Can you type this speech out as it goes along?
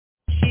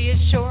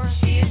is sure.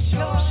 She is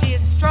sure. She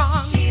is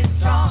strong. She is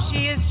strong.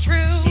 She is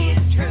true. She is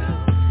true.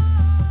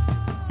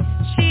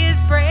 She is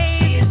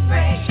brave. She is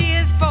brave. She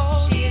is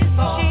bold. She is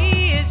bold.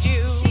 She is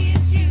you.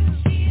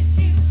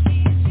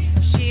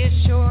 She is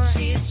sure.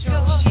 She is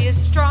sure. She is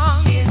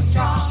strong. She is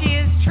strong. She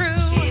is true.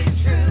 She is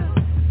true.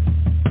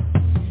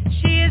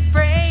 She is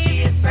brave.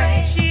 She is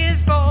brave. She is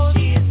bold.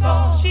 She is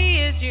bold. She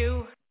is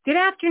you. Good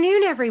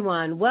afternoon,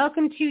 everyone.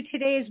 Welcome to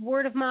today's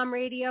Word of Mom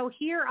Radio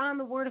here on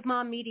the Word of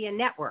Mom Media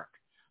Network.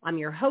 I'm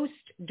your host,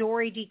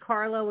 Dory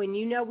DiCarlo, and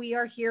you know we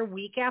are here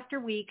week after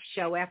week,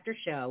 show after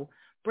show,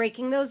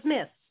 breaking those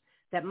myths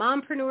that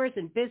mompreneurs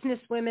and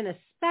businesswomen,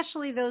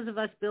 especially those of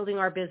us building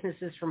our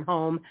businesses from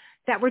home,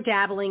 that we're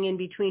dabbling in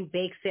between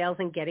bake sales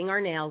and getting our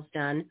nails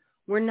done,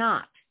 we're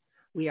not.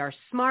 We are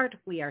smart,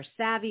 we are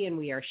savvy, and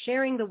we are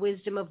sharing the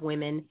wisdom of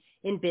women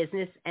in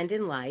business and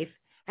in life.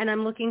 And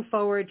I'm looking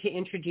forward to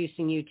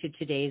introducing you to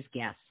today's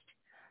guest.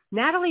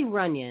 Natalie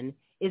Runyon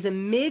is a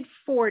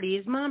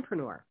mid-40s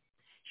mompreneur.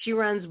 She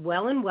runs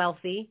Well and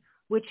Wealthy,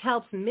 which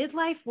helps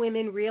midlife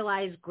women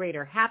realize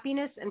greater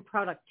happiness and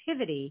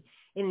productivity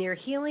in their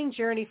healing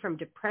journey from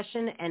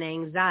depression and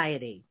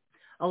anxiety,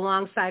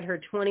 alongside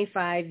her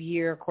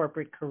 25-year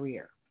corporate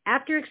career.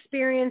 After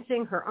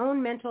experiencing her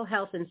own mental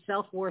health and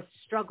self-worth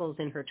struggles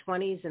in her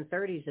 20s and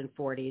 30s and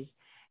 40s,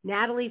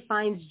 Natalie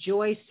finds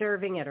joy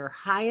serving at her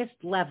highest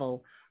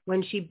level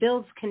when she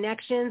builds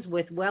connections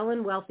with Well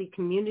and Wealthy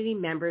community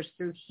members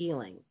through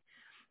healing.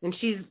 And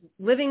she's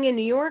living in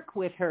New York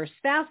with her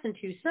spouse and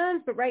 2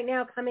 sons, but right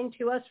now coming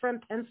to us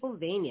from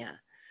Pennsylvania.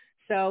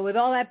 So with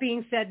all that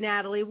being said,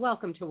 Natalie,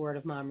 welcome to Word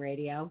of Mom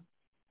Radio.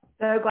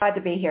 So glad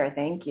to be here.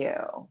 Thank you.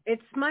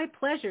 It's my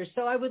pleasure.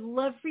 So I would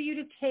love for you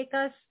to take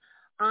us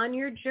on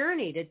your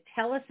journey, to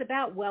tell us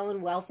about Well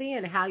and Wealthy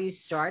and how you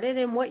started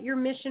and what your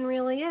mission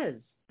really is.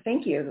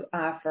 Thank you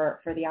for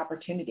the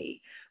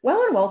opportunity.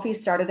 Well and Wealthy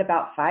started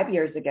about 5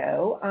 years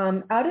ago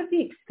out of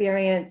the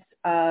experience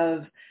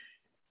of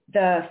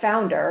the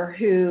founder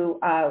who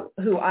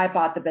I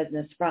bought the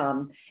business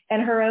from,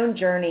 and her own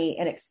journey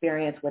and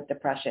experience with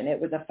depression. It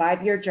was a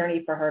 5-year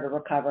journey for her to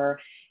recover.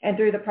 And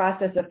through the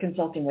process of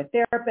consulting with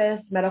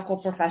therapists, medical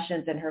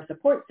professions, and her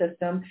support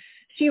system,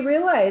 she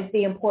realized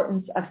the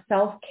importance of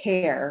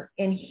self-care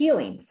in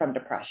healing from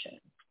depression.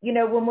 You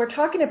know, when we're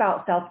talking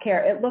about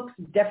self-care, it looks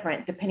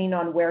different depending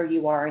on where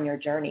you are in your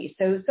journey.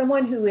 So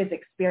someone who is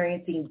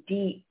experiencing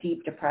deep,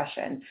 deep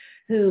depression,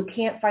 who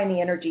can't find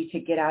the energy to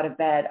get out of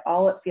bed,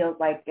 all it feels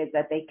like is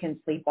that they can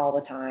sleep all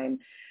the time.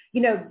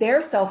 You know,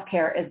 their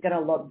self-care is going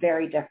to look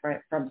very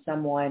different from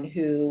someone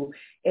who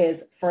is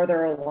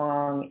further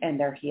along in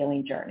their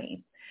healing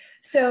journey.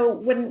 So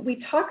when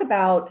we talk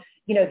about,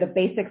 you know, the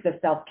basics of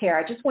self-care,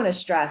 I just want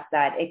to stress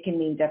that it can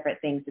mean different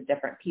things to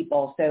different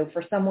people. So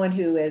for someone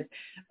who is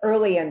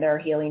early in their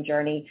healing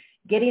journey,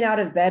 getting out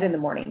of bed in the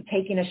morning,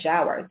 taking a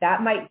shower,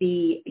 that might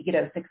be, you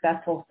know,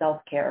 successful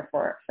self-care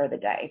for the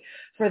day.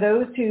 For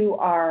those who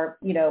are,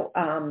 you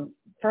know,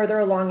 further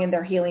along in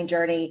their healing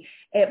journey,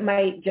 it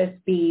might just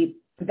be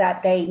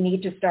that they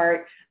need to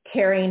start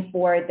caring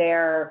for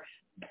their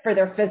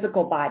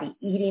physical body,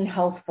 eating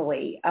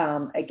healthfully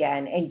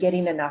again, and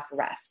getting enough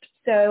rest.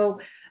 So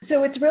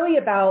it's really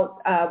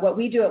about what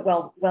we do at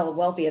Well and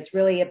Wealthy. It's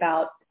really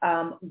about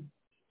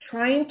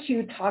trying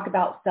to talk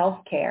about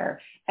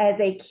self-care as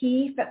a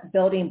key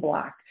building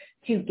block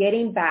to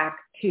getting back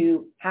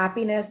to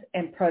happiness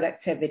and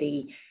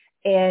productivity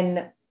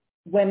in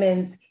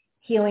women's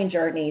healing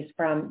journeys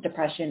from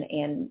depression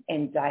and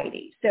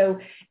anxiety. So,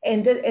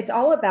 and it's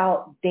all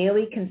about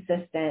daily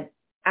consistent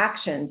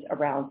actions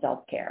around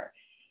self-care.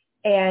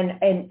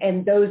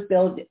 And those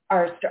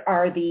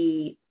are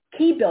the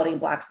key building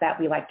blocks that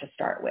we like to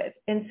start with.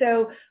 And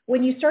so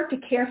when you start to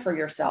care for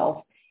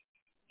yourself,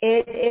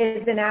 it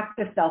is an act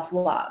of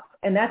self-love.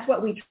 And that's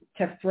what we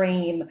try to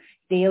frame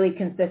daily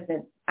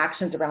consistent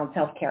actions around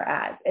self-care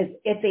as.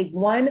 It's a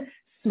one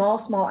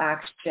small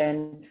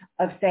action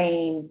of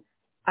saying,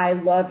 I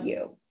love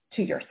you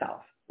to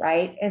yourself,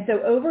 right? And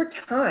so over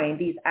time,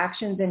 these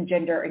actions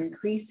engender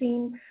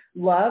increasing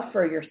love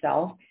for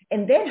yourself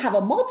and then have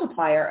a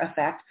multiplier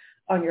effect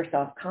on your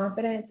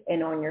self-confidence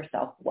and on your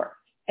self-worth.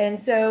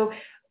 And so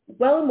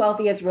Well and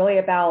Wealthy is really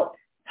about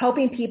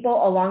helping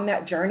people along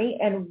that journey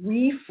and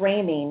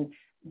reframing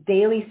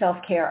daily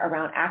self-care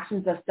around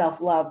actions of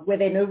self-love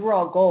with an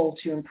overall goal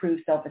to improve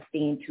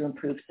self-esteem, to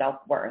improve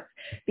self-worth.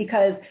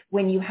 Because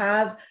when you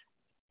have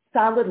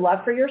solid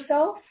love for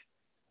yourself,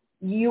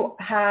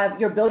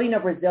 you're building a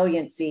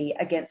resiliency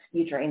against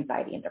future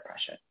anxiety and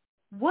depression.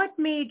 What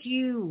made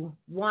you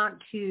want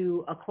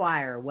to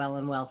acquire Well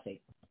and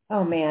Wealthy?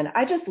 Oh man,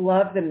 I just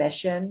love the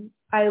mission.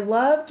 I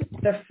loved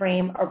the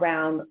frame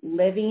around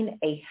living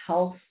a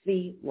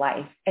healthy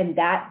life and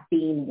that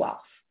being wealth.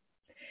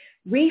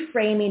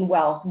 Reframing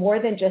wealth more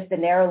than just the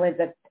narrow lens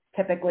of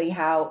typically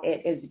how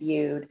it is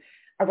viewed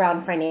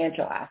around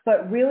financial aspects,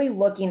 but really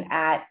looking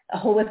at a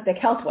holistic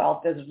health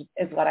wealth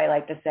is what I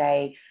like to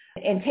say,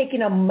 and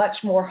taking a much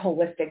more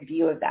holistic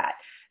view of that.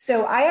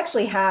 So I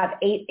actually have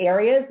 8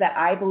 areas that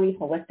I believe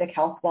holistic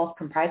health wealth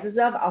comprises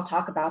of. I'll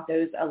talk about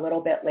those a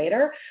little bit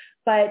later,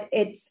 but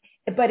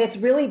it's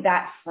really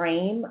that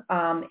frame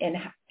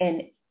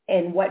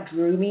and what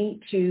drew me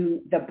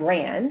to the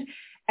brand.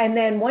 And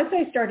then once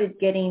I started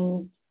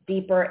getting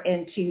deeper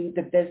into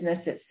the business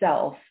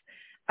itself,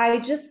 I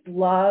just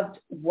loved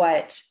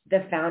what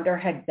the founder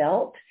had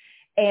built.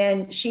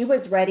 And she was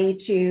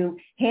ready to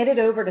hand it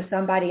over to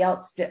somebody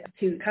else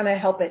to kind of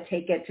help it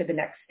take it to the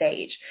next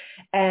stage.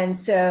 And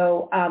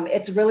so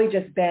it's really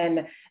just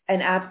been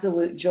an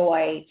absolute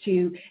joy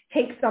to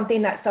take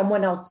something that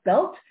someone else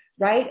built,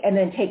 right, and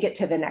then take it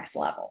to the next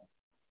level.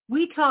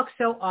 We talk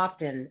so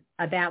often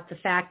about the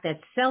fact that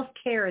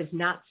self-care is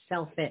not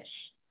selfish.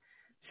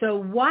 So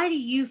why do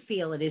you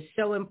feel it is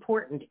so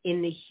important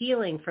in the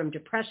healing from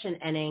depression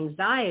and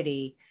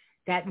anxiety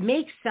that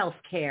makes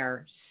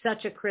self-care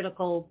such a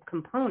critical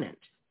component?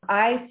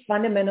 I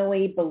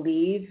fundamentally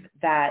believe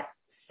that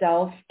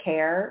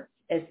self-care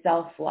is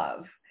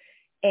self-love.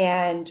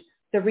 And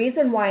the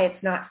reason why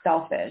it's not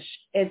selfish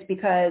is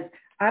because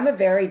I'm a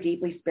very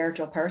deeply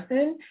spiritual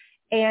person.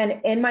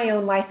 And in my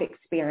own life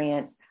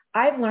experience,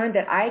 I've learned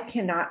that I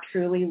cannot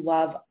truly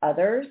love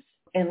others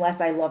unless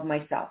I love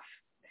myself.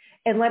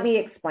 And let me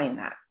explain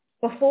that.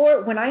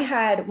 Before, when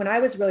I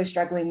was really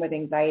struggling with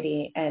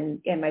anxiety and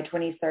in my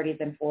 20s, 30s,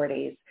 and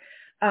 40s,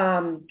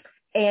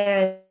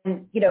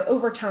 and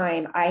over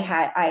time, I've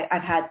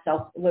had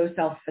low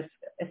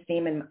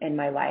self-esteem in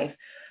my life,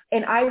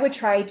 and I would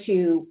try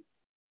to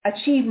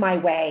achieve my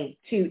way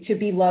to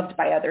be loved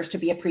by others, to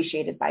be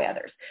appreciated by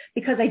others,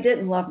 because I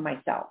didn't love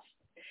myself.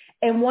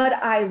 And what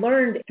I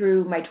learned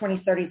through my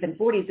 20s, 30s, and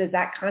 40s is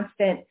that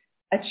constant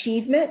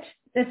achievement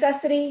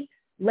necessity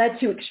led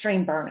to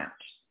extreme burnout.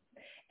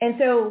 And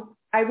so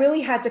I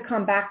really had to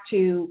come back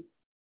to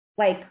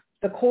like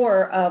the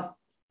core of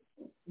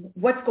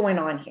what's going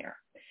on here.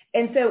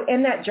 And so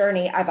in that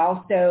journey, I've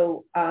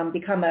also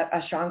become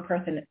a strong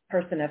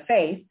person of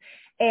faith.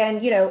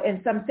 And,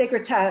 in some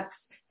sacred texts,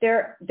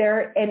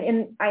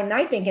 and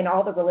I think in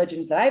all the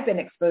religions that I've been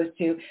exposed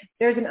to,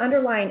 there's an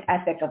underlying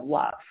ethic of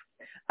love.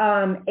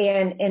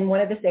 And in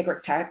one of the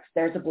sacred texts,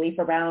 there's a belief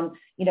around,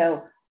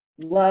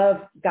 love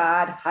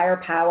God, higher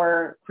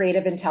power,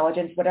 creative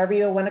intelligence, whatever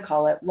you want to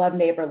call it, love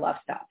neighbor, love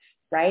self,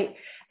 right?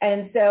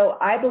 And so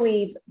I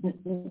believe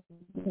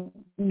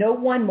no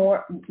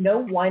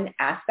one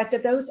aspect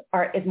of those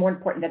is more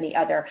important than the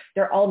other.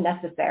 They're all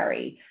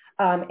necessary.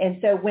 And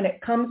so when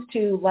it comes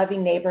to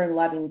loving neighbor and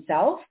loving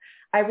self,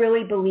 I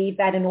really believe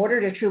that in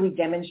order to truly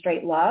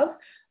demonstrate love,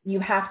 you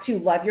have to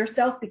love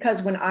yourself,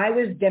 because when I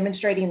was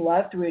demonstrating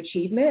love through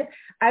achievement,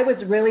 I was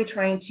really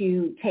trying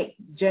to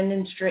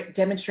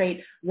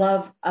demonstrate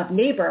love of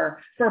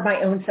neighbor for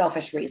my own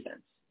selfish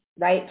reasons,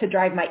 right? To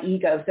drive my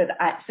ego so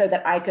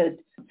that I could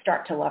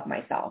start to love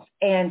myself.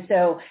 And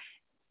so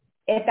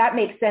if that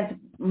makes sense,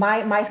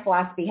 my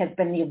philosophy has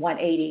been the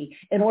 180.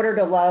 In order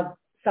to love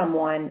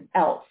someone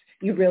else,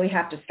 you really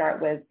have to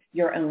start with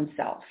your own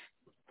self.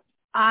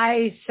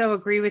 I so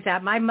agree with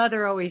that. My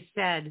mother always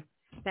said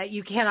that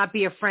you cannot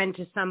be a friend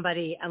to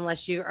somebody unless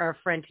you are a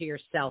friend to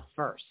yourself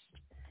first.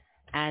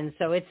 And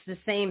so it's the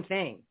same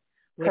thing.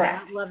 Without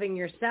Correct. loving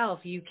yourself,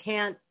 you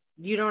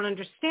don't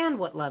understand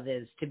what love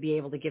is to be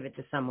able to give it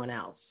to someone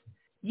else.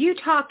 You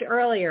talked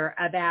earlier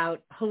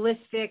about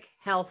holistic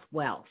health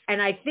wealth,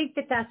 and I think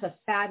that that's a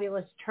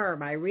fabulous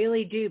term. I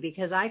really do,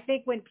 because I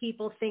think when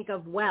people think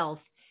of wealth,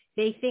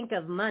 they think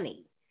of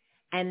money,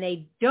 and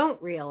they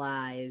don't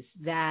realize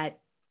that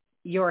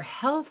your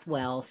health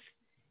wealth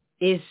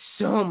is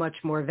so much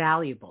more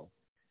valuable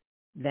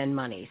than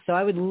money. So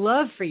I would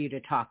love for you to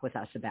talk with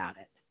us about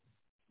it.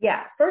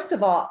 Yeah. First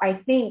of all,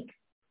 I think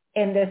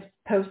in this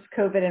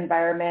post-COVID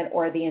environment,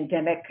 or the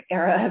endemic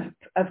era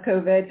of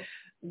COVID,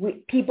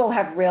 people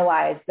have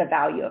realized the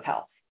value of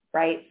health,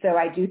 right? So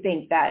I do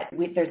think that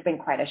there's been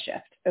quite a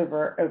shift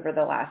over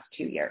the last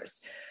 2 years.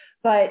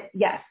 But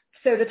yes,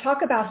 so to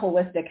talk about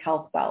holistic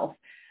health wealth,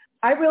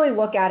 I really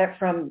look at it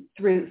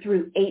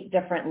through 8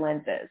 different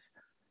lenses.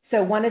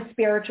 So one is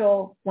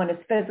spiritual, one is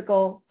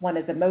physical, one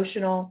is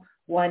emotional,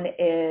 one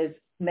is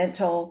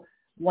mental,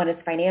 one is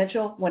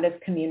financial, one is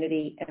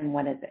community, and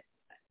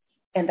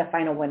the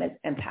final one is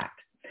impact.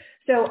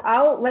 So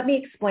let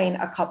me explain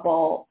a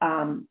couple,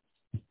 and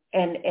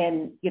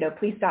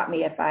please stop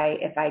me if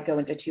I go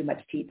into too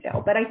much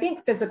detail. But I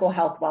think physical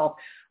health wealth,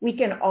 we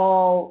can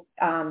all,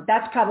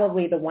 that's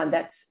probably the one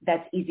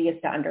that's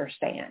easiest to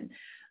understand.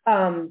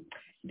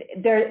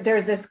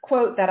 There's this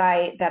quote that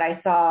I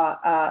saw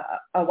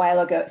a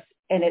while ago,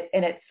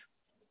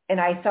 and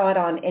I saw it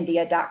on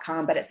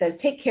India.com, but it says,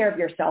 "Take care of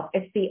yourself.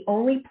 It's the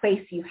only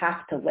place you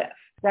have to live,"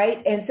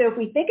 right? And so if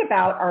we think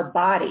about our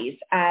bodies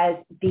as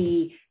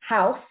the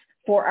house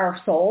for our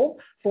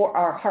soul, for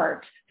our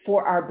heart,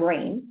 for our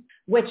brain,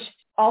 which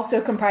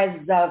also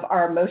comprises of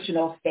our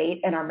emotional state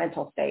and our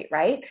mental state,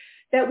 right?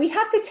 That we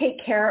have to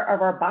take care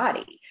of our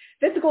body.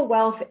 Physical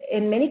wealth,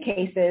 in many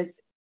cases,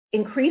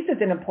 increases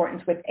in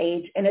importance with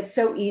age, and it's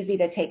so easy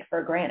to take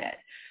for granted.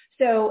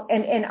 So,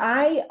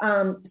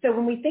 so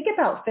when we think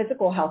about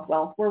physical health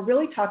wealth, we're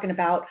really talking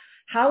about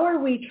how are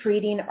we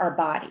treating our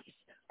bodies?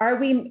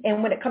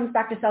 And when it comes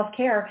back to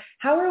self-care,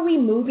 how are we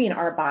moving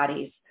our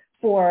bodies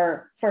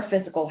for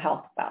physical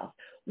health wealth?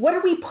 What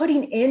are we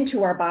putting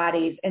into our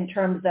bodies in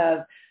terms of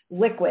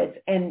liquids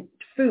and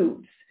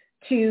foods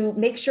to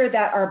make sure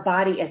that our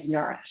body is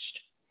nourished?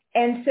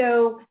 And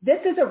so this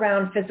is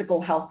around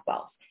physical health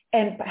wealth.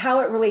 And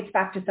how it relates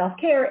back to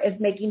self-care is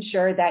making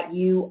sure that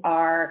you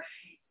are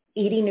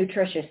eating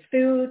nutritious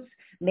foods,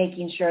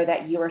 making sure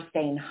that you are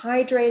staying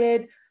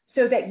hydrated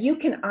so that you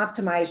can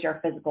optimize your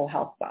physical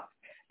health wealth.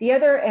 The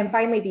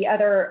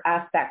other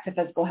aspect of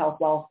physical health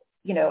wealth,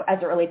 as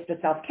it relates to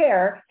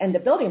self-care and the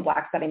building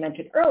blocks that I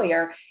mentioned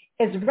earlier,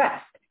 is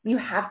rest. You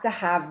have to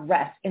have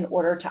rest in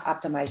order to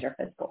optimize your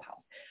physical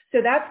health.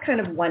 So that's kind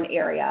of one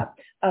area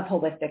of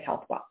holistic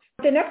health wealth.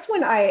 The next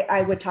one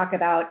I would talk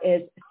about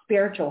is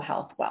spiritual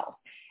health wealth.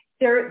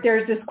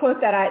 There's this quote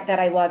that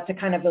I love to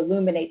kind of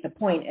illuminate the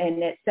point,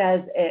 and it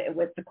says,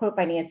 with the quote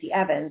by Nancy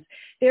Evans,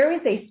 there is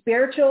a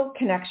spiritual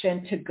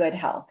connection to good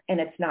health, and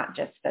it's not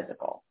just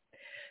physical.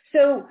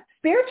 So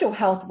spiritual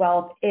health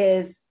wealth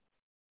is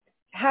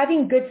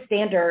having good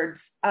standards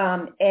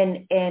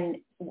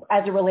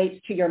as it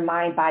relates to your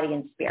mind, body,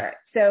 and spirit.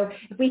 So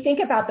if we think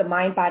about the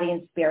mind, body,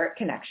 and spirit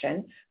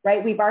connection,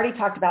 right, we've already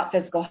talked about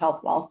physical health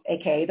wealth,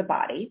 aka the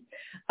body.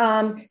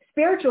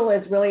 Spiritual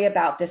is really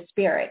about the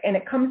spirit, and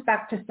it comes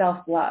back to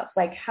self-love.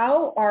 Like,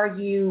 how are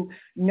you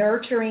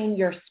nurturing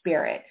your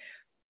spirit?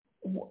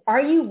 Are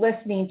you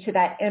listening to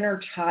that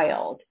inner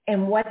child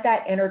and what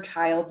that inner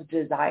child's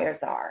desires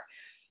are?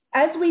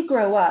 As we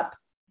grow up,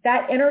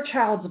 that inner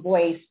child's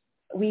voice,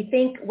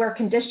 we're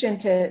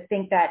conditioned to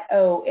think that,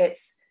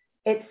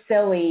 it's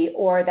silly,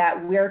 or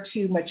that we're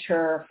too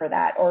mature for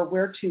that, or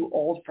we're too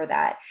old for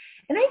that.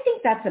 And I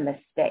think that's a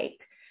mistake.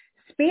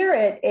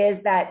 Spirit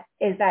is that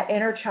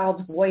inner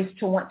child's voice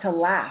to want to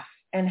laugh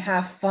and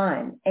have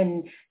fun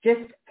and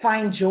just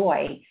find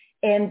joy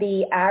in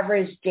the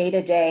average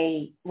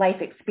day-to-day life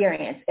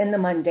experience, in the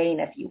mundane,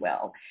 if you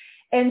will.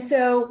 And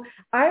so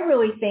I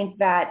really think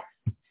that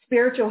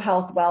spiritual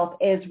health wealth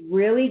is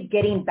really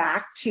getting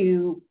back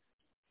to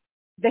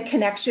the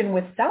connection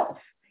with self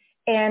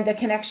and the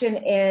connection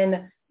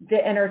in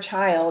the inner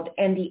child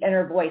and the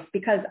inner voice,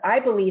 because I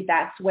believe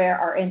that's where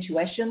our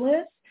intuition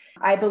lives.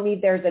 I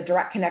believe there's a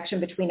direct connection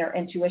between our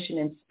intuition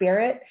and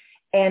spirit.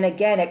 And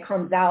again, it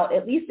comes out,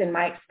 at least in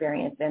my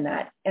experience, in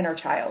that inner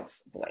child's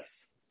voice.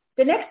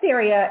 The next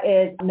area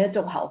is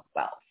mental health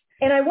wealth.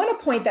 And I want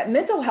to point that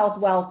mental health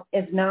wealth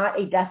is not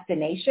a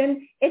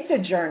destination. It's a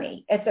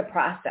journey. It's a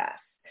process.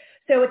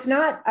 So it's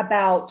not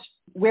about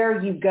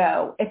where you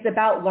go. It's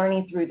about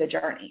learning through the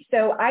journey.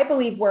 So I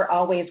believe we're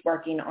always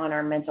working on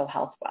our mental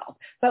health wealth.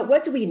 But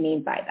what do we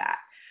mean by that?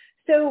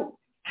 So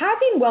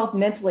having wealth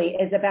mentally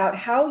is about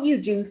how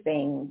you do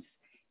things.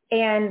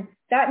 And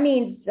that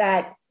means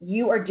that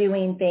you are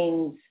doing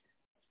things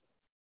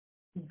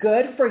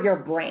good for your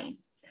brain.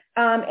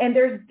 And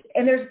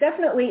there's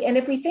definitely, and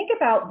if we think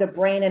about the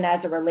brain and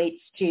as it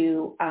relates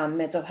to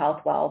mental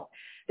health wealth,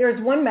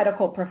 there's one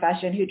medical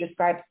profession who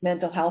describes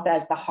mental health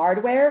as the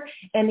hardware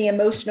and the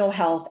emotional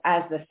health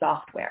as the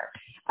software.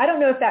 I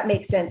don't know if that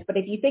makes sense, but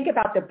if you think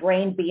about the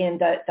brain being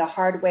the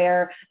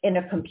hardware in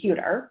a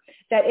computer,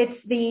 that it's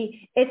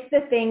the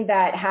thing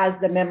that has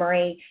the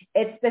memory,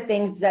 it's the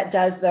thing that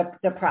does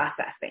the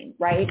processing,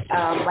 right?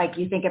 Like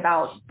you think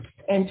about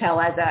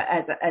Intel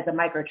as a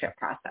microchip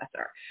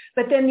processor.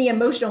 But then the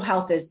emotional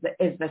health is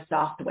the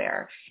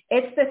software.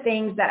 It's the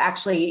things that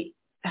actually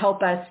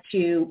help us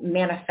to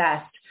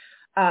manifest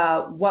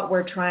what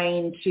we're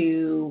trying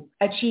to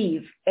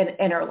achieve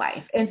in our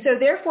life. And so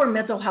therefore,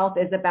 mental health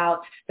is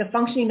about the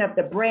functioning of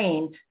the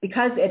brain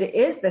because it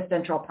is the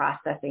central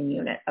processing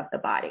unit of the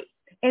body.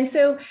 And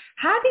so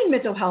having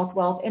mental health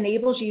wealth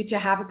enables you to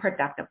have a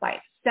productive life,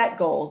 set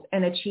goals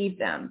and achieve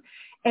them,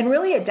 and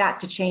really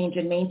adapt to change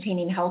and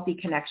maintaining healthy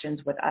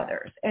connections with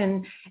others.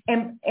 And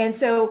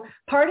so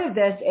part of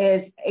this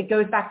is, it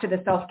goes back to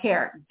the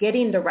self-care,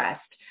 getting the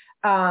rest.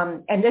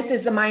 And this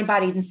is the mind,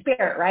 body, and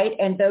spirit, right?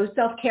 And those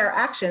self-care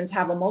actions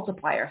have a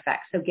multiplier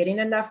effect. So getting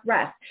enough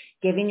rest,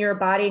 giving your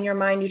body and your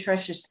mind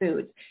nutritious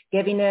foods,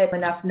 giving it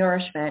enough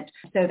nourishment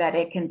so that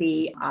it can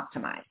be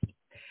optimized.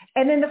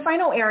 And then the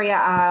final area,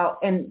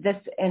 and this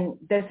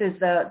is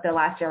the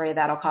last area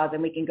that I'll cause,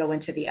 and we can go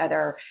into the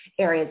other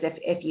areas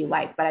if you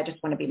like, but I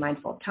just want to be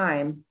mindful of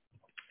time,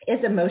 is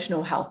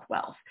emotional health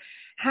wealth.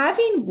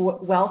 Having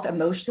wealth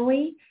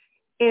emotionally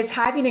is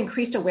having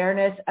increased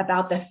awareness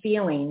about the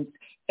feelings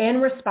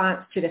in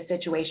response to the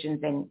situations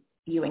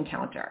you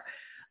encounter.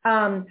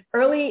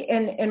 Early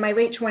in my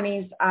late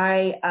 20s,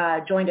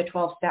 I joined a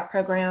 12-step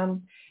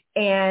program.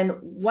 And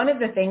one of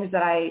the things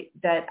that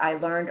I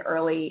learned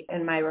early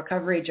in my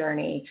recovery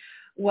journey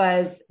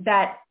was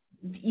that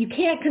you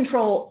can't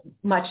control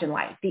much in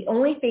life. The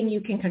only thing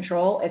you can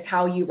control is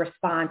how you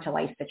respond to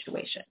life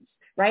situations,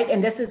 right?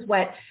 And this is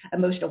what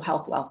emotional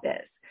health wealth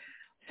is.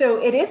 So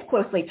it is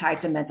closely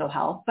tied to mental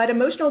health, but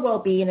emotional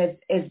well-being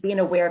is being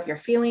aware of your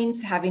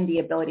feelings, having the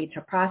ability to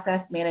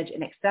process, manage,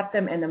 and accept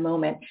them in the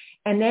moment,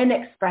 and then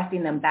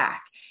expressing them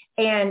back.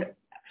 And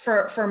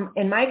from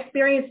in my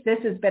experience, this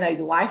has been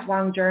a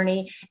lifelong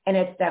journey, and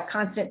it's that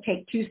constant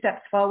take 2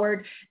 steps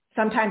forward.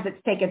 Sometimes it's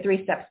taking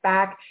 3 steps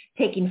back,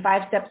 taking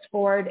 5 steps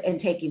forward,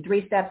 and taking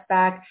 3 steps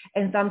back.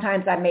 And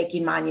sometimes I'm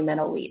making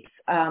monumental leaps.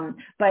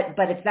 But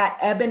it's that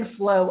ebb and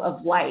flow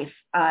of life,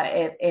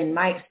 in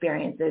my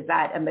experience, is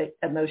that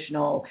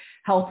emotional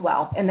health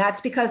wealth. And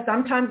that's because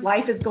sometimes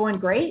life is going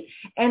great,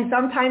 and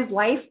sometimes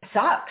life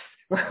sucks.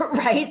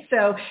 Right?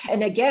 So,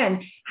 and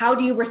again, how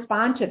do you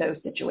respond to those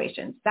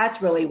situations?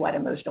 That's really what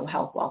emotional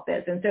health wealth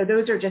is. And so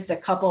those are just a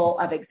couple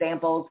of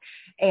examples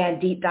and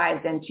deep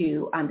dives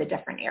into the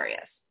different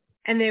areas.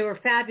 And they were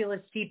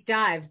fabulous deep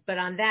dives. But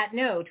on that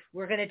note,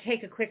 we're going to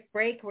take a quick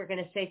break. We're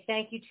going to say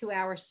thank you to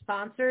our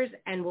sponsors,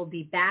 and we'll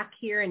be back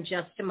here in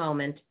just a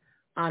moment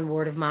on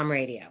Word of Mom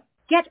Radio.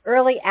 Get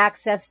early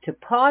access to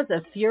Paws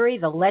of Fury,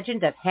 The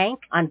Legend of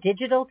Hank on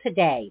digital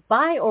today.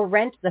 Buy or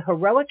rent the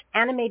heroic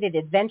animated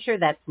adventure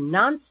that's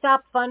nonstop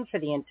fun for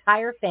the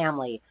entire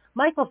family.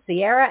 Michael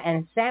Cera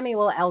and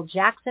Samuel L.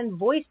 Jackson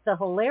voiced the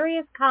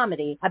hilarious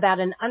comedy about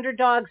an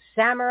underdog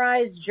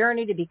samurai's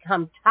journey to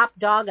become top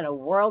dog in a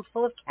world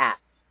full of cats.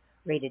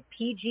 Rated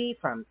PG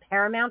from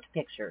Paramount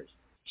Pictures.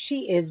 She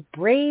is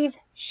brave,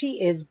 she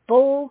is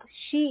bold,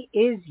 she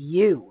is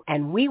you,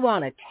 and we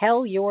want to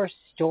tell your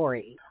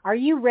story. Are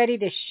you ready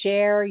to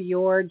share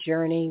your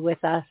journey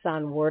with us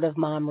on Word of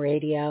Mom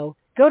Radio?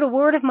 Go to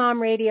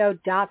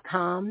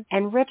wordofmomradio.com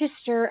and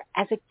register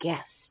as a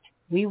guest.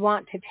 We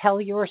want to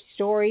tell your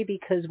story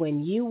because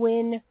when you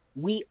win,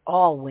 we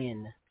all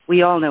win.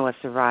 We all know a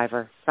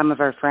survivor. Some of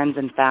our friends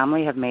and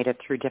family have made it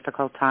through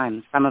difficult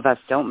times. Some of us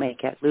don't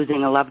make it.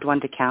 Losing a loved one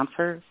to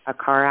cancer, a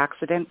car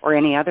accident, or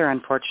any other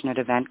unfortunate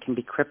event can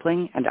be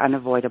crippling and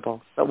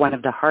unavoidable. But one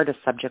of the hardest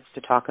subjects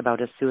to talk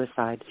about is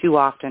suicide. Too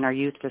often our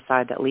youth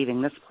decide that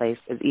leaving this place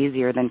is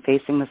easier than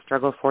facing the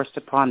struggle forced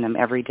upon them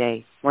every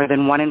day. More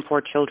than 1 in 4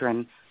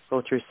 children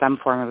go through some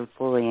form of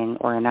bullying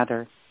or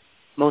another.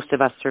 Most of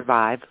us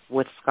survive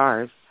with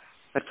scars,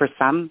 but for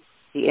some,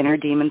 the inner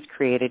demons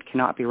created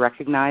cannot be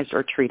recognized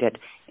or treated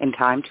in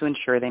time to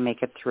ensure they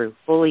make it through.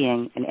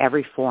 Bullying in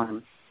every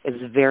form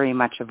is very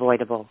much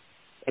avoidable.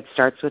 It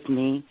starts with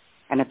me,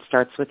 and it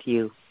starts with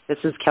you. This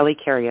is Kelly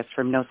Carius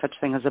from No Such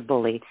Thing as a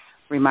Bully,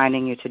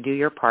 reminding you to do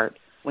your part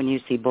when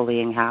you see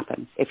bullying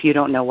happen. If you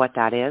don't know what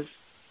that is,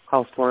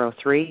 call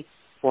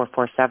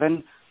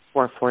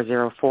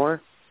 403-447-4404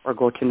 or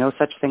go to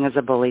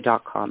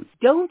nosuchthingasabully.com.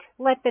 Don't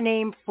let the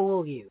name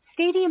fool you.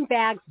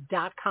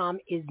 StadiumBags.com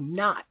is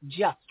not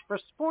just for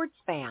sports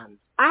fans.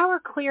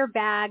 Our clear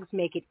bags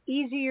make it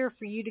easier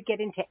for you to get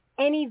into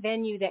any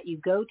venue that you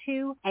go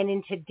to. And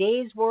in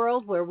today's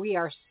world where we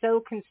are so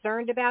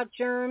concerned about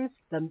germs,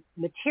 the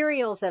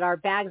materials that our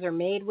bags are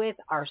made with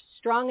are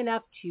strong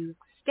enough to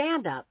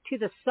stand up to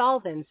the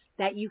solvents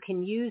that you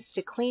can use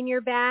to clean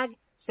your bag,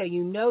 so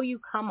you know you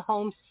come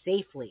home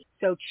safely.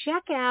 So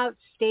check out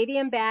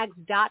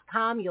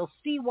StadiumBags.com. You'll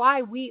see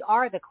why we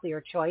are the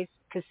clear choice,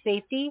 because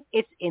safety,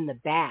 it's in the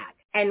bag.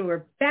 And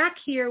we're back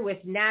here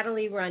with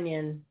Natalie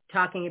Runyon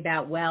talking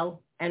about well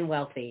and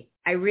wealthy.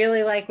 I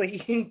really like what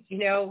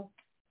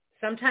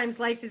sometimes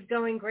life is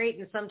going great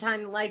and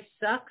sometimes life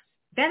sucks.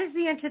 That is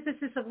the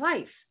antithesis of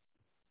life.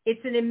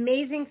 It's an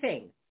amazing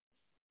thing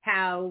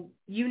how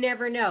you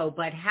never know,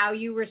 but how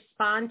you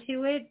respond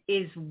to it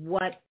is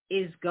what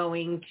is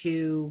going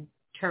to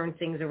turn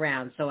things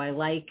around. So I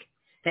like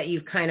that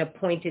you've kind of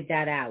pointed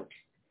that out,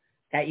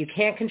 that you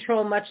can't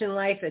control much in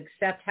life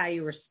except how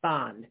you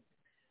respond.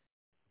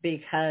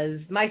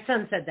 Because my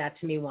son said that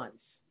to me once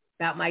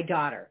about my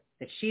daughter,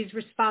 that she's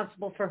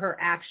responsible for her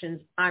actions.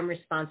 I'm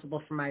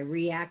responsible for my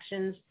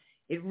reactions.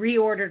 It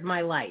reordered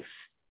my life.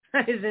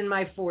 I was in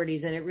my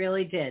 40s, and it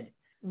really did.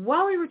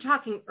 While we were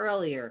talking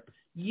earlier,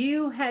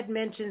 you had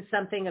mentioned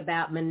something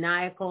about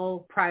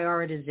maniacal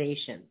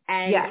prioritization.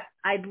 And yes,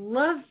 I'd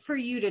love for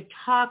you to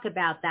talk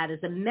about that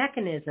as a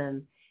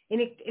mechanism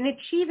in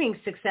achieving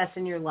success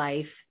in your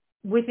life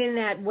within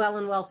that well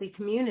and wealthy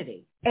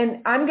community.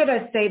 And I'm going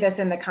to say this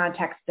in the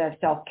context of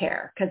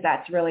self-care, because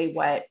that's really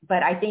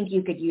but I think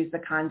you could use the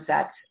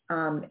concept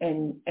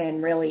in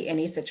really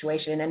any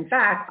situation. In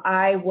fact,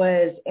 I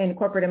was in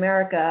corporate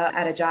America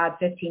at a job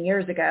 15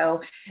 years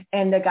ago,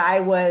 and the guy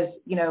was,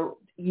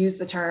 used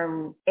the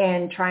term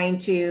and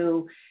trying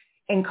to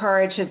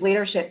encourage his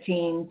leadership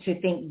team to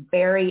think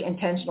very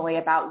intentionally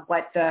about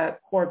what the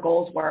core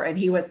goals were. And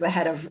he was the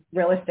head of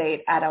real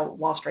estate at a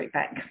Wall Street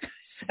bank.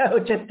 So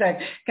just to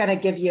kind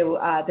of give you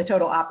the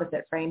total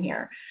opposite frame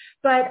here.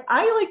 But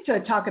I like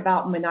to talk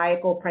about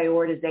maniacal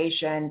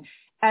prioritization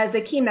as a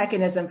key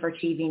mechanism for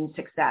achieving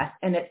success.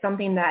 And it's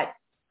something that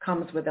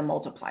comes with a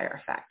multiplier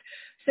effect.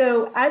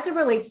 So as it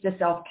relates to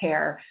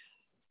self-care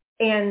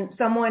and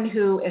someone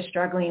who is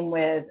struggling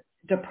with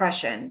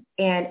depression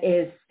and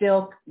is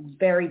still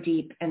very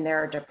deep in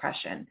their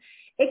depression,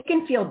 it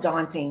can feel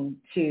daunting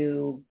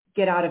to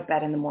get out of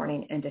bed in the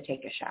morning and to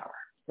take a shower,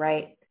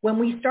 right? when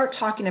we start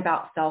talking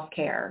about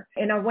self-care,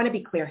 and I want to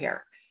be clear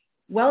here,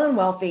 Well and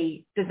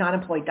Wealthy does not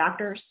employ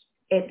doctors.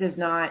 It does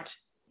not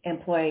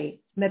employ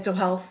mental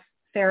health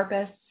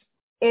therapists.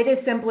 It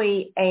is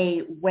simply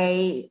a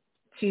way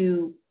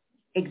to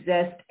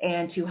exist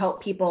and to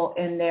help people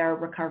in their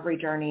recovery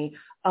journey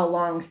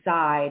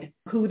alongside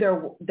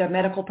the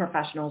medical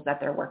professionals that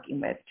they're working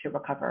with to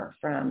recover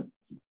from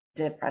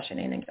depression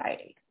and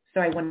anxiety.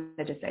 So I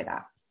wanted to say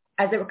that.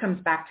 As it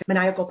comes back to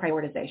maniacal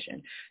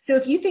prioritization. So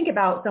if you think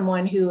about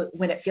someone who,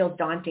 when it feels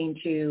daunting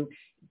to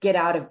get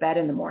out of bed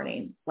in the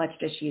morning, let's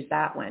just use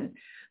that one.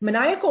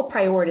 Maniacal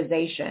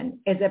prioritization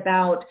is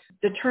about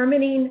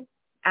determining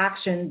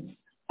actions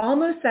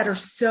almost that are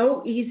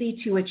so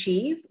easy to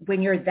achieve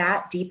when you're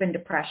that deep in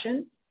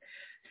depression.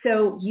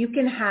 So you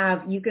can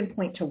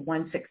point to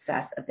one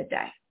success of the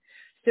day.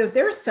 So if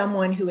there's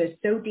someone who is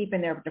so deep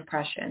in their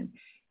depression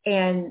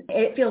and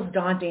it feels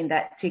daunting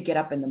to get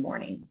up in the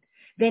morning,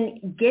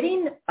 then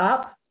getting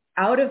up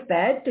out of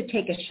bed to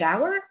take a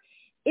shower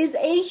is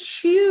a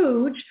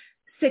huge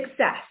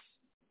success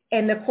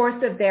in the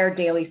course of their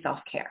daily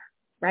self-care,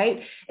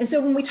 right? And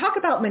so when we talk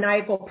about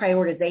maniacal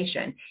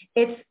prioritization,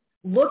 it's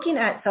looking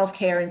at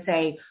self-care and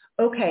say,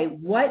 okay,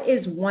 what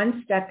is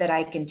one step that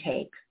I can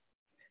take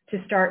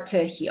to start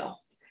to heal,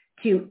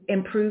 to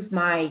improve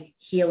my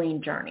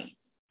healing journey?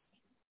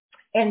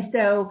 And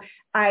so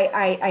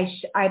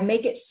I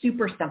make it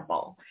super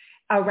simple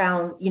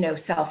around,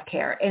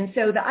 self-care. And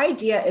so the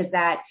idea is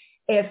that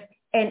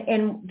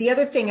and the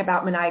other thing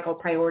about maniacal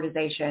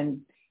prioritization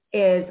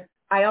is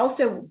I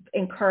also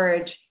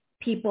encourage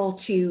people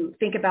to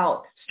think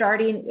about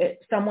starting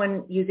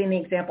someone using the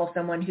example,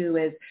 someone who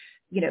is,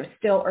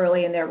 still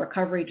early in their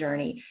recovery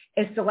journey,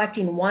 is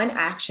selecting one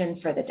action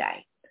for the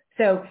day.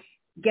 So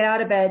get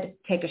out of bed,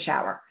 take a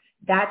shower.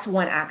 That's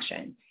one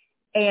action.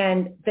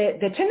 And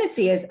the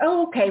tendency is,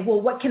 okay,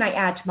 well, what can I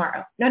add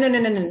tomorrow? No.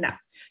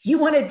 You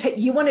want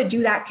to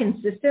do that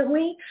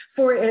consistently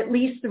for at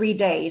least 3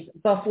 days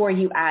before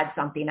you add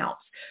something else.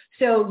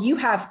 So you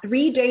have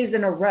 3 days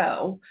in a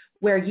row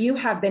where you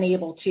have been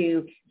able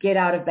to get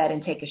out of bed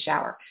and take a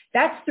shower.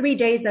 That's 3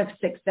 days of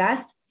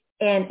success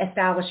in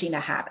establishing a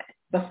habit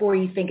before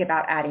you think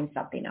about adding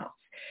something else.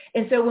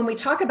 And so when we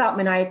talk about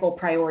maniacal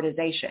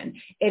prioritization,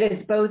 it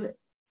is both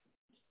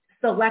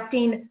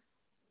selecting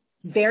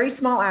very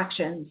small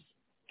actions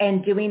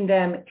and doing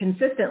them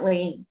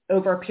consistently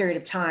over a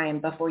period of time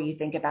before you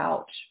think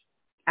about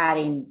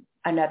adding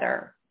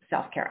another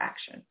self-care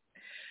action.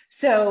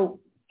 So,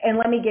 and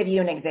let me give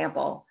you an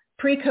example.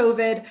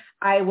 Pre-COVID,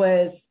 I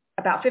was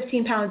about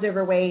 15 pounds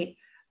overweight.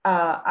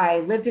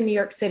 I lived in New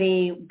York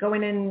City,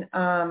 going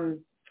into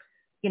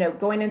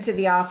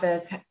the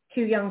office,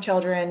 2 young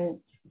children,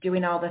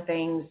 doing all the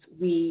things.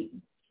 We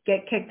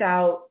get kicked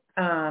out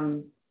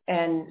and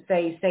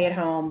say, stay at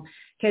home.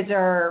 Kids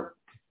are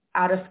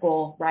out of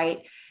school,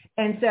 right?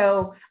 And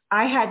so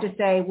I had to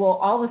say, well,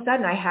 all of a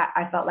sudden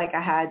I felt like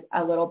I had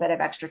a little bit of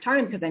extra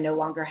time because I no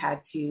longer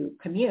had to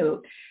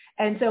commute.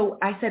 And so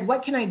I said,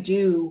 what can I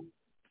do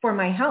for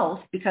my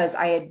health? Because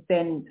I had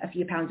been a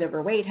few pounds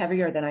overweight,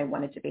 heavier than I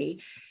wanted to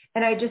be.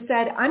 And I just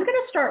said, I'm going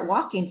to start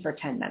walking for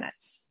 10 minutes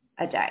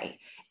a day.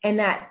 And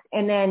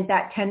then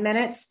that 10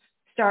 minutes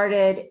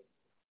started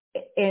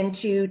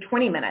into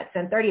 20 minutes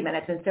and 30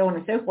 minutes and so on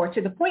and so forth,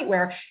 to the point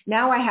where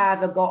now I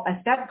have a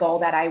step goal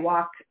that I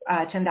walk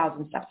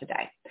 10,000 steps a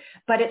day.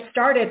 But it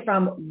started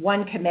from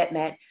one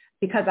commitment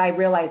because I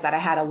realized that I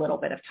had a little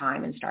bit of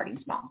time in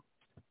starting small.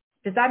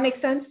 Does that make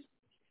sense?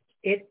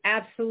 It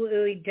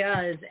absolutely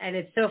does. And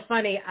it's so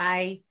funny.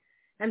 I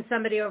am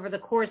somebody over the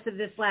course of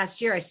this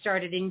last year, I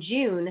started in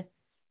June,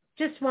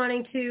 just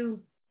wanting to,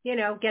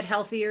 get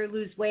healthier,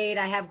 lose weight.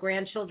 I have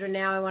grandchildren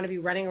now. I want to be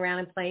running around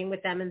and playing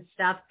with them and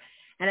stuff.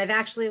 And I've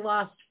actually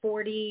lost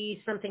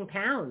 40 something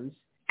pounds.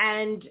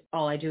 And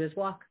all I do is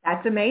walk.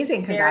 That's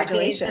amazing.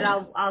 Congratulations. There are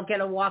days that I'll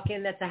get a walk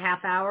in that's a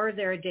half hour.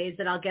 There are days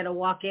that I'll get a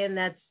walk in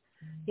that's,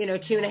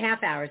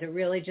 2.5 hours. It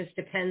really just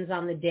depends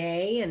on the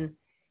day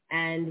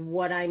and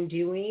what I'm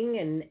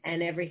doing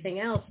and everything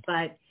else.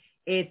 But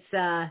it's,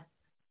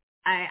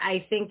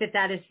 I think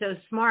that is so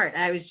smart.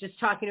 I was just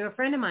talking to a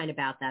friend of mine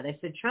about that. I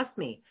said, trust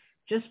me,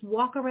 just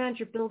walk around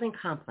your building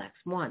complex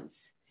once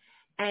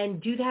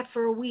and do that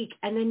for a week.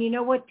 And then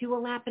do a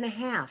lap and a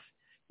half.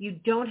 You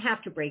don't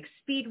have to break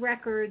speed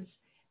records,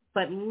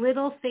 but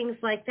little things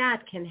like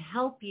that can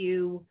help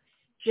you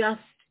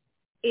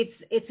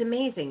it's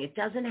amazing. It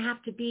doesn't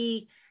have to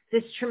be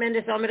this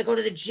tremendous, I'm going to go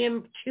to the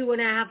gym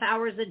 2.5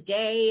 hours a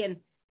day. And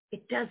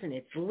it doesn't.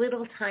 It's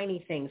little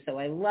tiny things. So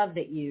I love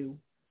that you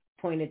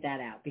pointed that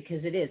out because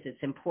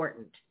it's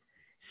important.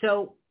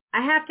 So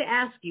I have to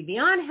ask you,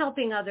 beyond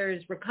helping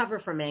others recover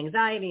from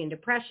anxiety and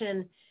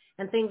depression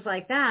and things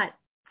like that,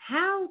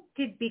 how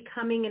did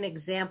becoming an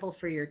example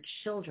for your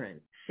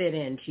children fit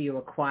into you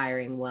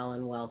acquiring Well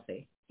and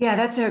Wealthy? Yeah,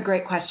 that's a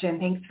great question.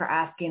 Thanks for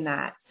asking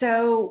that.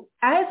 So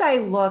as I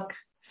look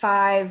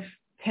 5-10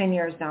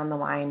 years down the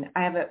line,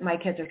 my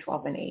kids are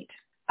 12 and 8,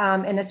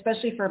 and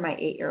especially for my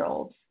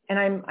 8-year-olds.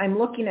 And I'm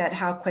looking at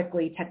how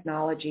quickly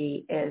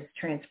technology is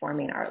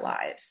transforming our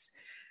lives.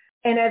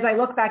 And as I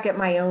look back at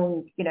my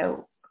own,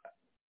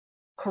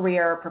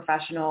 career,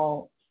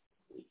 professional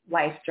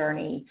life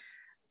journey,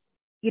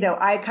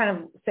 I kind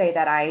of say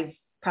that I've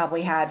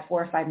probably had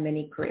 4 or 5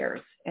 mini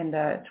careers in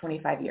the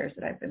 25 years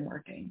that I've been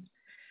working.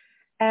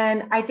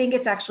 And I think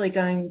it's actually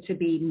going to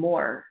be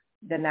more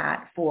than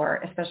that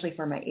especially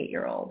for my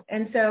 8-year-old.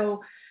 And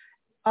so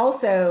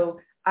also,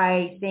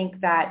 I think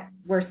that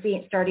we're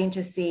starting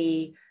to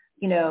see,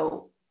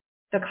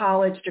 the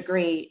college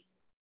degree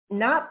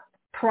not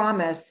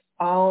promise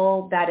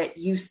all that it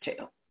used to,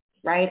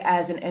 right,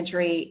 as an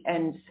entry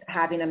and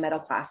having a middle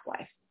class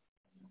life.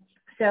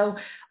 So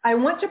I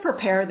want to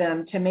prepare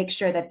them to make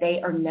sure that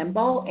they are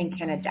nimble and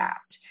can adapt.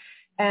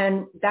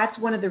 And that's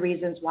one of the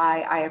reasons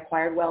why I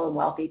acquired Well and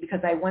Wealthy,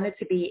 because I wanted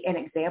to be an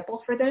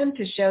example for them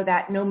to show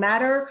that no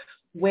matter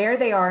where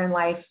they are in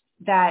life,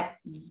 that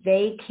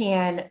they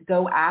can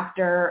go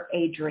after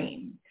a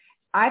dream.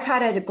 I've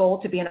had a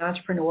goal to be an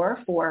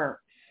entrepreneur for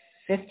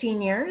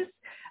 15 years.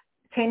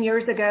 10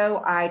 years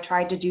ago, I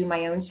tried to do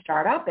my own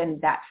startup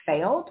and that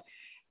failed.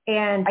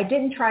 And I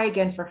didn't try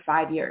again for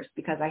 5 years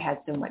because I had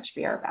so much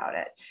fear about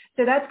it.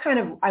 So that's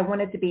I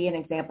wanted to be an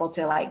example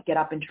to get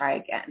up and try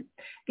again.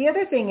 The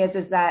other thing is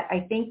that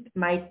I think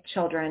my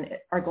children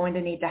are going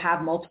to need to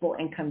have multiple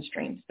income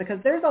streams because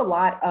there's a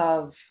lot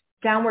of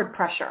downward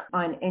pressure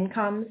on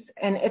incomes,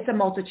 and it's a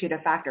multitude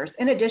of factors.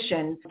 In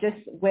addition, just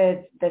with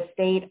the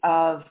state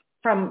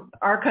from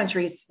our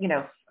country's,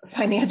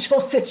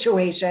 financial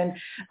situation,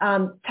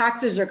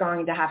 taxes are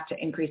going to have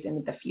to increase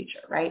in the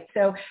future, right?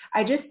 So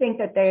I just think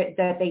that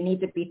they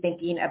need to be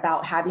thinking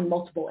about having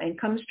multiple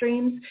income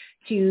streams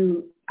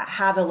to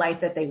have a life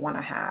that they want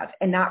to have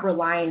and not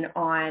relying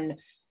on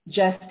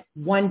just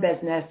one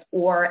business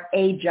or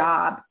a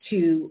job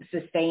to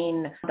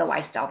sustain the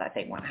lifestyle that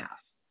they want to have.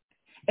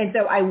 And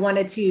so I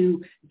wanted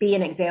to be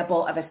an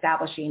example of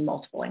establishing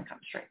multiple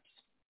income streams.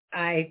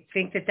 I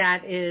think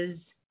that is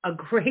a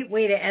great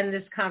way to end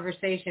this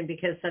conversation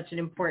because such an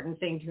important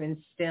thing to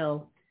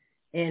instill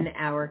in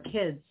our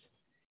kids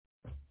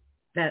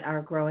that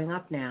are growing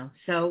up now.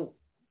 So,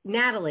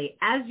 Natalie,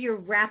 as you're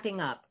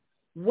wrapping up,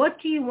 what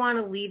do you want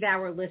to leave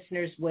our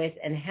listeners with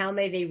and how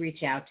may they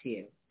reach out to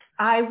you?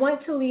 I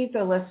want to leave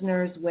the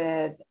listeners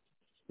with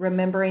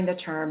remembering the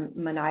term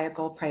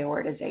maniacal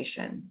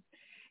prioritization.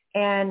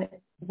 And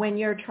when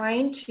you're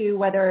trying to,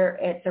 whether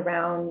it's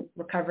around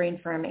recovering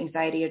from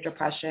anxiety or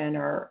depression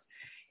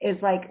is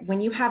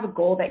when you have a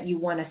goal that you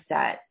want to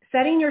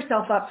setting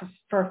yourself up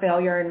for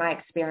failure, in my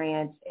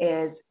experience,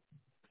 is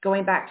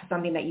going back to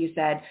something that you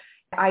said.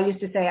 I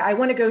used to say, I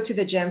want to go to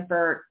the gym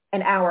for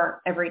an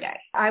hour every day.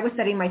 I was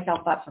setting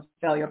myself up for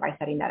failure by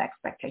setting that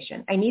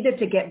expectation. I needed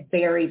to get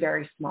very,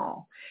 very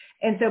small.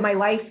 And so my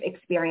life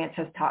experience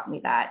has taught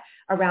me that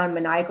around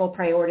maniacal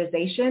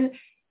prioritization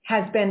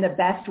has been the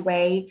best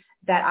way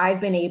that I've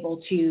been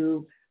able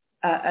to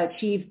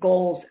achieve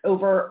goals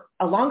over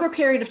a longer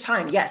period of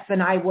time, yes,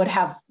 than I would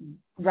have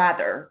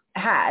rather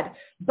had,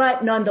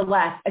 but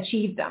nonetheless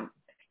achieve them.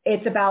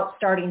 It's about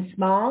starting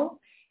small.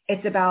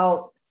 It's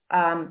about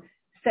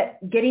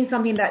getting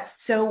something that's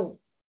so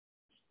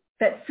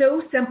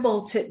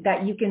simple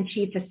that you can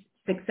achieve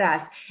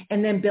success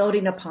and then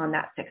building upon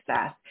that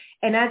success.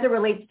 And as it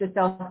relates to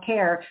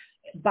self-care,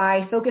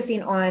 by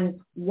focusing on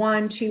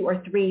 1, 2,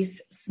 or 3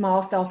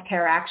 small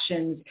self-care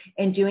actions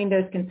and doing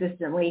those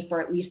consistently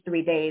for at least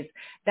 3 days.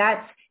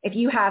 If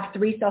you have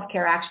 3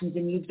 self-care actions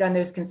and you've done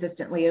those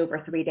consistently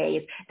over 3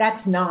 days,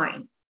 that's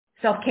 9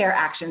 self-care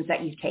actions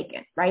that you've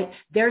taken, right?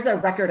 There's a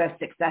record of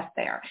success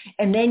there.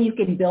 And then you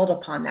can build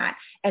upon that.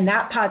 And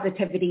that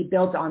positivity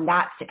builds on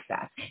that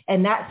success.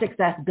 And that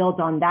success builds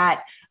on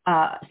that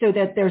so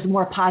that there's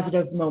more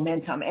positive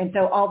momentum. And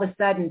so all of a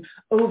sudden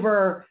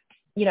over,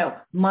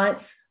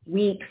 months,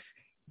 weeks,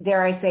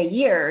 dare I say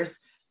years,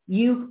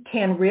 you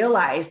can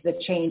realize the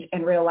change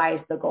and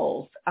realize the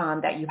goals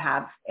that you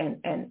have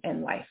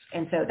in life.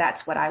 And so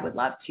that's what I would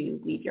love to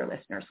leave your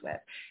listeners with.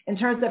 In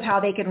terms of how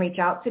they can reach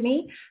out to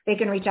me, they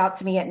can reach out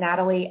to me at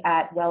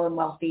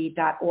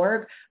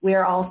natalie@wellandwealthy.org. We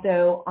are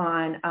also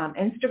on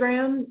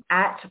Instagram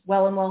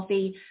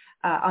 @wellandwealthy,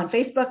 on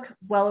Facebook,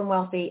 Well and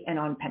Wealthy, and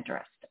on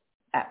Pinterest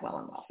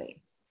 @wellandwealthy.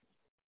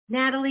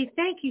 Natalie,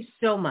 thank you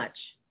so much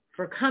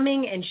for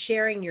coming and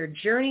sharing your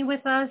journey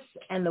with us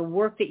and the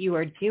work that you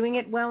are doing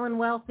at Well and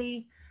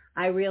Wealthy.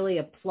 I really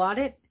applaud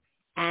it,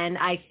 and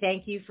I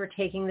thank you for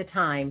taking the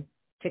time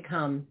to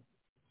come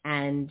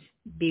and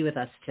be with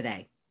us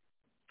today.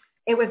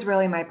 It was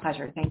really my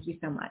pleasure. Thank you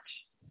so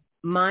much.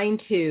 Mine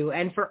too.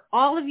 And for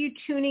all of you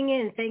tuning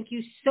in, thank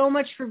you so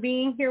much for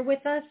being here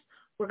with us.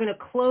 We're going to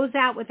close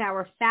out with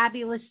our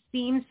fabulous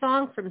theme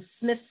song from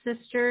Smith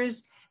Sisters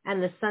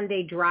and the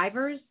Sunday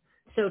Drivers.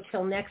 So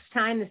till next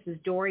time, this is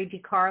Dory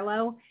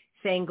DiCarlo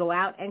saying go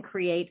out and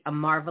create a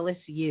marvelous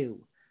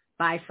you.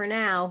 Bye for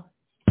now.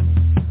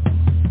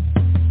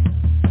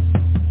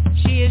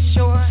 She is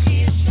sure.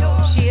 She is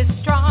strong.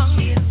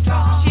 She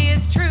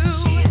is true.